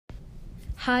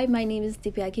Hi, my name is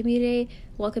Dibya Ghimirey.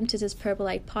 Welcome to this Purple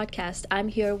Light podcast. I'm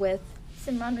here with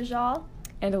Simran Rijal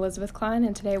and Alizabeth Klein,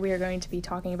 and today we are going to be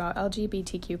talking about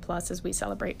LGBTQ+ as we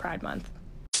celebrate Pride Month.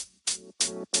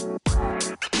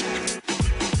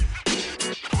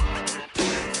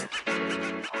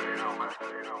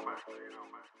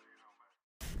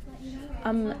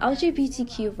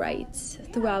 LGBTQ rights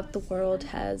throughout the world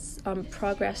has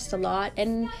progressed a lot,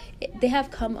 and they have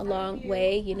come a long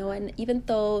way, and even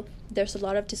though there's a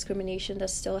lot of discrimination that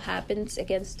still happens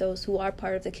against those who are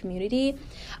part of the community,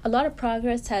 a lot of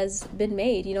progress has been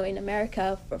made, in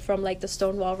America, from like the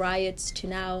Stonewall riots to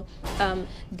now.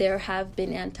 There have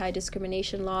been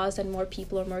anti-discrimination laws, and more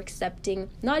people are more accepting,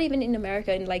 not even in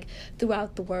America, and like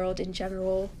throughout the world in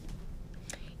general.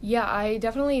 Yeah, I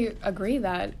definitely agree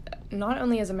that not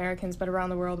only as Americans but around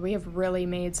the world, we have really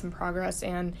made some progress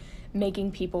in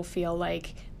making people feel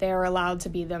like they are allowed to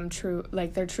be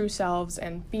their true selves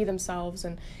and be themselves.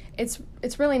 And it's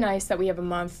really nice that we have a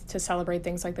month to celebrate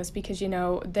things like this because,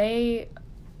 they,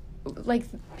 like,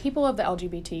 people of the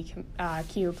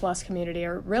LGBTQ+ community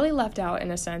are really left out in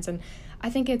a sense. And I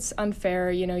think it's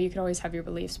unfair, you can always have your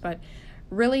beliefs, but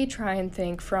really try and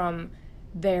think from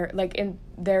in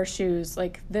their shoes,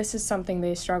 this is something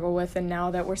they struggle with, and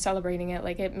now that we're celebrating it,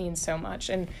 it means so much.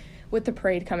 And with the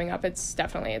parade coming up, it's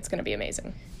going to be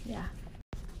amazing. Yeah.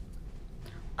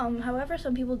 However,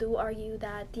 some people do argue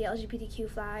that the LGBTQ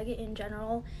flag in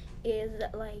general is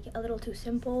a little too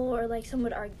simple, or some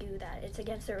would argue that it's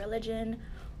against their religion,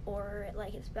 or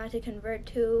it's bad to convert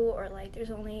to, or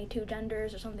there's only two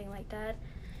genders or something like that.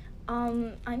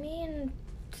 I mean,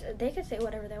 they could say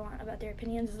whatever they want about their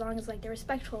opinions as long as they're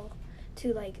respectful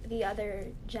to the other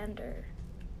gender.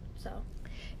 So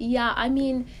yeah, I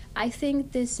mean, I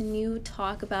think this new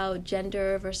talk about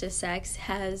gender versus sex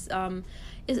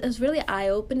is really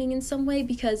eye-opening in some way,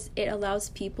 because it allows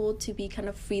people to be kind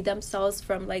of free themselves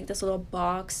from this little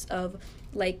box of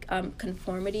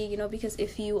conformity, because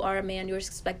if you are a man, you're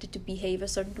expected to behave a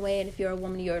certain way, and if you're a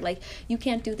woman, you're you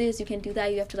can't do this, you can't do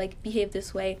that, you have to behave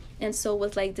this way. And so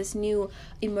with this new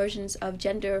emergence of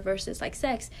gender versus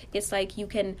sex, it's you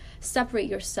can separate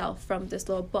yourself from this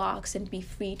little box and be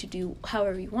free to do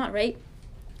however you want, right?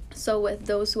 So with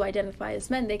those who identify as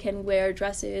men, they can wear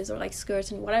dresses or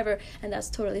skirts and whatever, and that's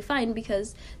totally fine,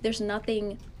 because there's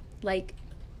nothing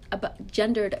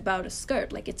gendered about a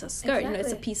skirt. It's a skirt. Exactly.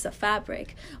 It's a piece of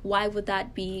fabric. Why would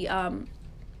that be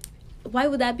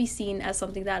seen as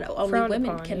something that only frowned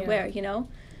women upon, can wear,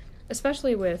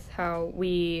 Especially with how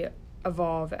we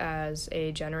evolve as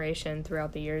a generation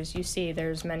throughout the years, you see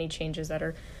there's many changes that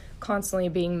are constantly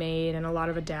being made and a lot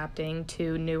of adapting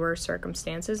to newer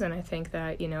circumstances, and I think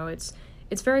that it's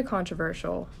very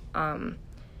controversial,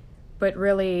 but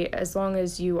really, as long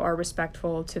as you are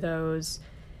respectful to those,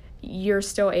 you're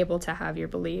still able to have your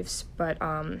beliefs. But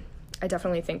I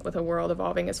definitely think with a world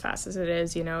evolving as fast as it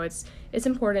is, it's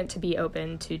important to be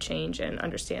open to change and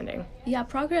understanding. Yeah,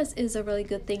 progress is a really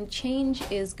good thing. Change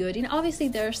is good. Obviously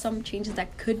there are some changes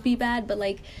that could be bad, but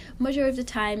majority of the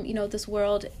time, this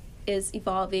world is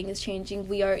evolving, is changing.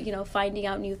 We are, finding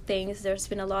out new things. There's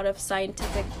been a lot of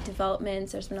scientific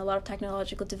developments. There's been a lot of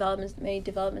technological developments, many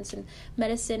developments in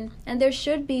medicine, and there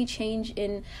should be change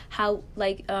in how,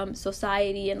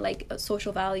 society and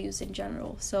social values in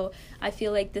general. So I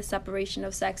feel this separation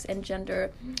of sex and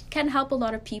gender can help a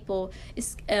lot of people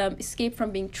escape from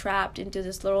being trapped into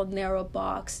this little narrow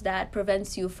box that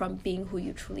prevents you from being who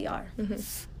you truly are. Mm-hmm.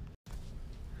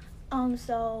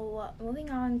 So moving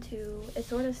on to a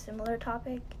sort of similar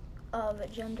topic of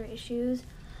gender issues,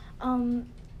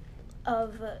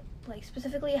 of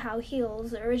specifically how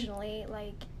heels originally,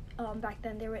 back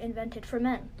then they were invented for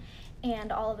men,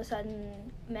 and all of a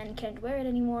sudden men can't wear it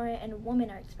anymore and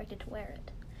women are expected to wear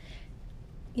it.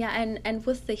 Yeah, and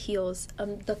with the heels,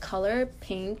 the color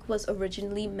pink was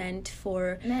originally meant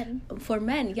for men. For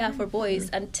boys,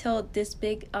 until this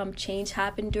big change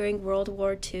happened during World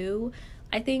War II,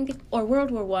 I think, or World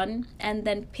War I, and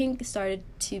then pink started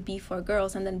to be for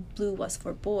girls, and then blue was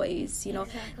for boys.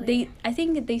 Exactly. I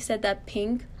think they said that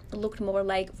pink looked more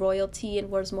like royalty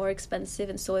and was more expensive,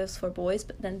 and so it was for boys,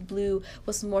 but then blue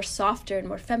was more softer and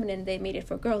more feminine. They made it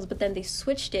for girls, but then they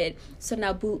switched it, so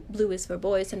now blue is for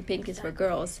boys and pink is for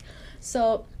girls.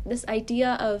 So this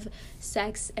idea of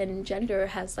sex and gender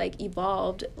has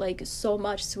evolved so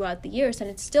much throughout the years, and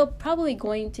it's still probably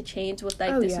going to change with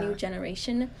new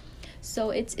generation.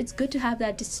 So it's good to have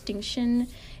that distinction,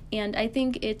 and I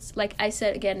think it's, like I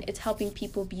said again, it's helping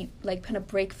people be kind of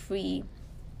break free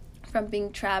from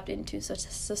being trapped into such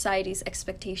society's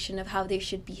expectation of how they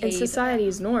should behave. And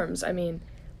society's norms. I mean,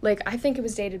 like, I think it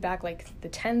was dated back, like, the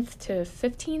 10th to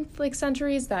 15th, like,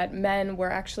 centuries that men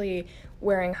were actually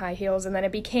wearing high heels, and then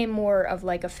it became more of,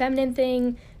 like, a feminine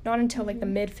thing, not until, like, the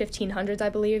mid-1500s, I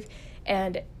believe,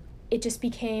 and it just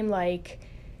became, like,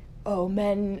 oh,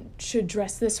 men should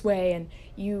dress this way, and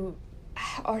you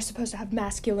are supposed to have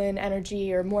masculine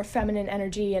energy or more feminine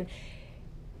energy, and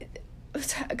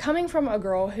coming from a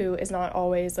girl who is not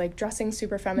always, like, dressing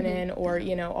super feminine or,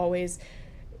 you know, always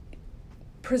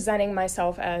presenting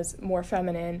myself as more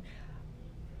feminine,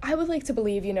 I would like to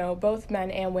believe, you know, both men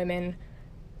and women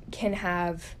can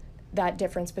have that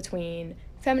difference between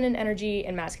feminine energy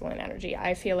and masculine energy.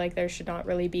 I feel like there should not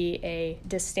really be a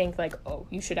distinct, like, oh,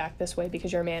 you should act this way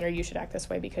because you're a man, or you should act this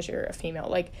way because you're a female.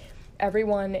 Like,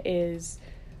 everyone is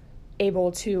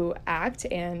able to act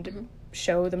and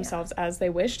show themselves as they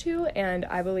wish to, and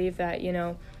I believe that, you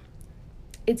know,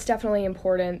 it's definitely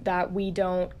important that we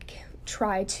don't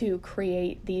try to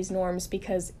create these norms,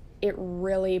 because it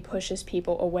really pushes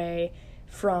people away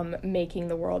from making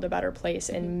the world a better place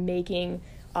and making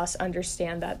us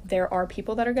understand that there are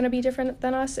people that are going to be different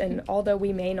than us, and although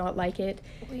we may not like it,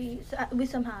 we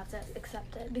somehow have to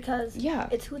accept it, because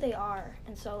it's who they are,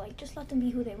 and so, like, just let them be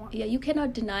who they want. Yeah, you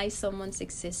cannot deny someone's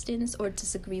existence or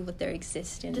disagree with their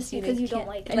existence just because you don't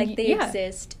like it. Like, they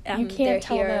exist. You can't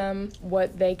tell them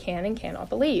what they can and cannot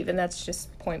believe, and that's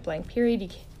just point blank,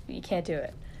 period. You can't do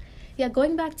it. Yeah,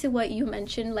 going back to what you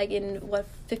mentioned, like, in,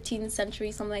 15th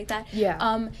century, something like that.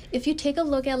 Yeah. If you take a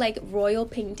look at, like, royal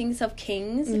paintings of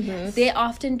kings, they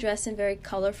often dress in very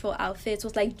colorful outfits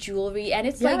with, like, jewelry. And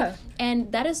it's, like,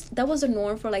 and that was a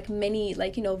norm for, like, many,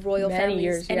 like, you know, royal families.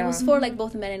 Years, and it was for, like,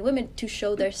 both men and women to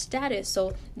show their status.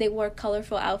 So they wore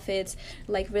colorful outfits,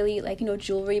 like, really, like, you know,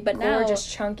 jewelry. But now...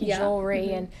 Gorgeous, chunky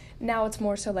jewelry. And now it's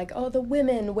more so, like, oh, the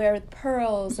women wear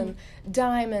pearls and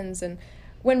diamonds. And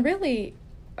when really...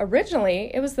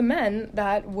 originally, it was the men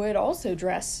that would also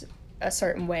dress a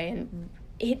certain way, and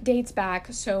it dates back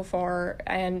so far,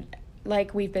 and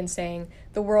like we've been saying,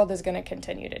 the world is going to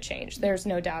continue to change. There's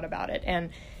no doubt about it, and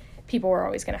people are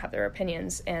always going to have their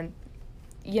opinions, and,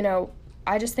 you know,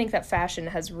 I just think that fashion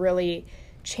has really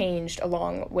changed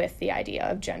along with the idea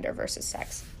of gender versus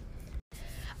sex.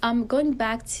 Going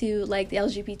back to, like, the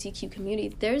LGBTQ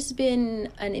community, there's been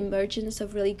an emergence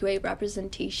of really great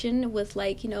representation with,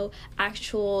 like, you know,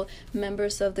 actual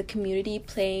members of the community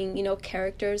playing, you know,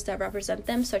 characters that represent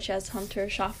them, such as Hunter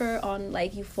Schafer on,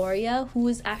 like, Euphoria, who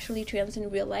is actually trans in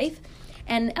real life,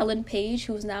 and Ellen Page,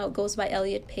 who now goes by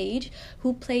Elliot Page,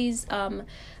 who plays an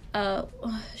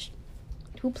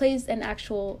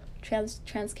actual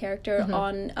trans character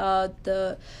on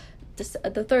the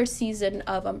third season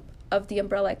of the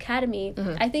Umbrella Academy.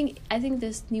 I think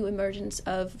this new emergence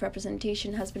of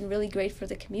representation has been really great for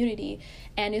the community,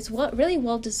 and it's really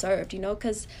well deserved, you know,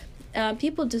 because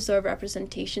people deserve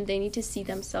representation. They need to see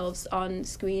themselves on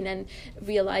screen and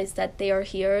realize that they are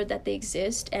here, that they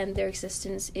exist, and their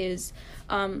existence is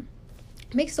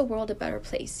makes the world a better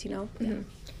place, you know.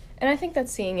 And I think that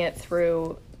seeing it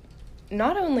through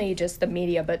not only just the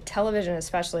media, but television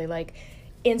especially, like,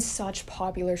 in such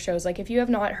popular shows. Like, if you have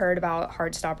not heard about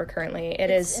Heartstopper currently,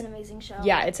 it's an amazing show.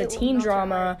 Yeah, it's a teen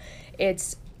drama.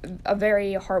 It's a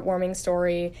very heartwarming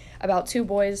story about two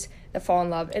boys that fall in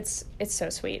love. It's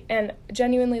so sweet. And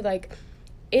genuinely, like,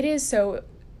 it is so,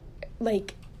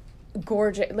 like,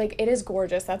 gorgeous. Like, it is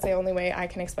gorgeous. That's the only way I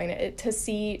can explain it. To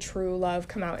see true love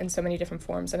come out in so many different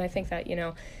forms. And I think that, you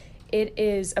know, it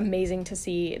is amazing to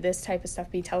see this type of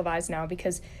stuff be televised now,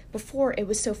 because before it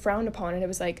was so frowned upon, and it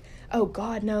was like, oh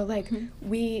God, no, like,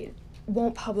 we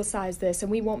won't publicize this and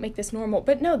we won't make this normal.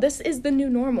 But no, this is the new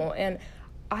normal, and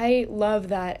I love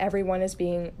that everyone is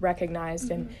being recognized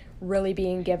and really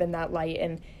being given that light,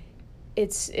 and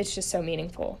it's just so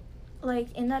meaningful.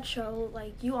 Like, in that show,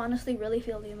 like, you honestly really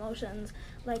feel the emotions.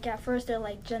 Like, at first they're,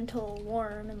 like, gentle,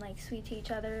 warm, and, like, sweet to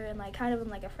each other, and, like, kind of in,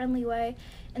 like, a friendly way.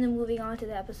 And then moving on to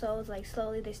the episodes, like,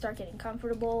 slowly they start getting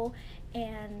comfortable,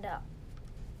 and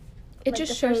it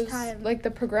just shows, like, the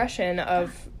progression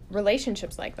of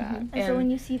relationships like that. And so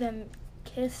when you see them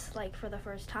kiss, like, for the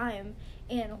first time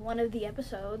in one of the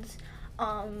episodes,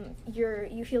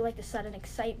 you feel like the sudden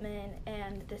excitement,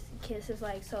 and this kiss is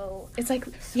like so. It's like,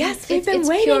 sweet. yes, we've been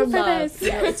waiting for this.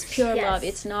 Yeah, it's pure love.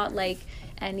 It's not like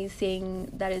anything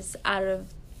that is out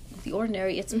of the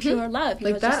ordinary. It's pure love. You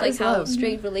like, know, that just like how love.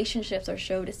 straight relationships are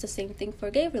showed. It's the same thing for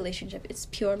a gay relationship. It's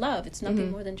pure love. It's nothing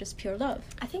more than just pure love.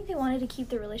 I think they wanted to keep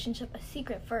the relationship a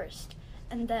secret first,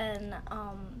 and then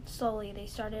slowly they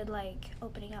started, like,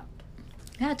 opening up.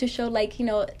 Yeah, to show, like, you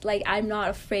know, like, I'm not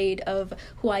afraid of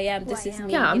who I am. This is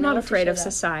me. Yeah, I'm not know, afraid of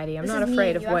society. I'm not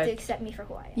afraid of what... You have to accept me for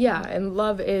who I am. Yeah, and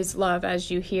love is love, as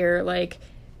you hear, like,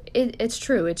 it's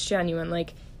true. It's genuine.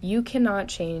 Like, you cannot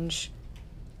change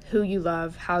who you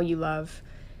love, how you love.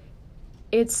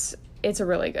 It's a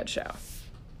really good show.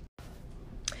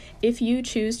 If you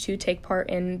choose to take part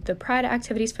in the Pride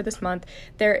activities for this month,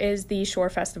 there is the Shore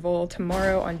Festival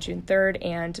tomorrow on June 3rd,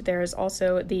 and there is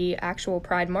also the actual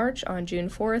Pride March on June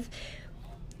 4th.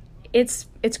 It's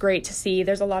great to see.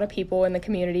 There's a lot of people in the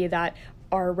community that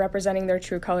are representing their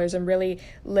true colors and really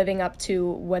living up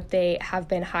to what they have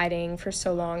been hiding for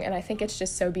so long. And I think it's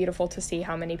just so beautiful to see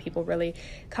how many people really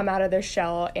come out of their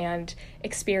shell and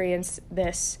experience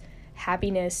this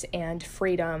happiness and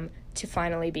freedom to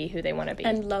finally be who they want to be.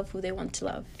 And love who they want to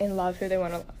love. And love who they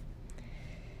want to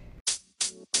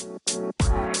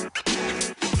love.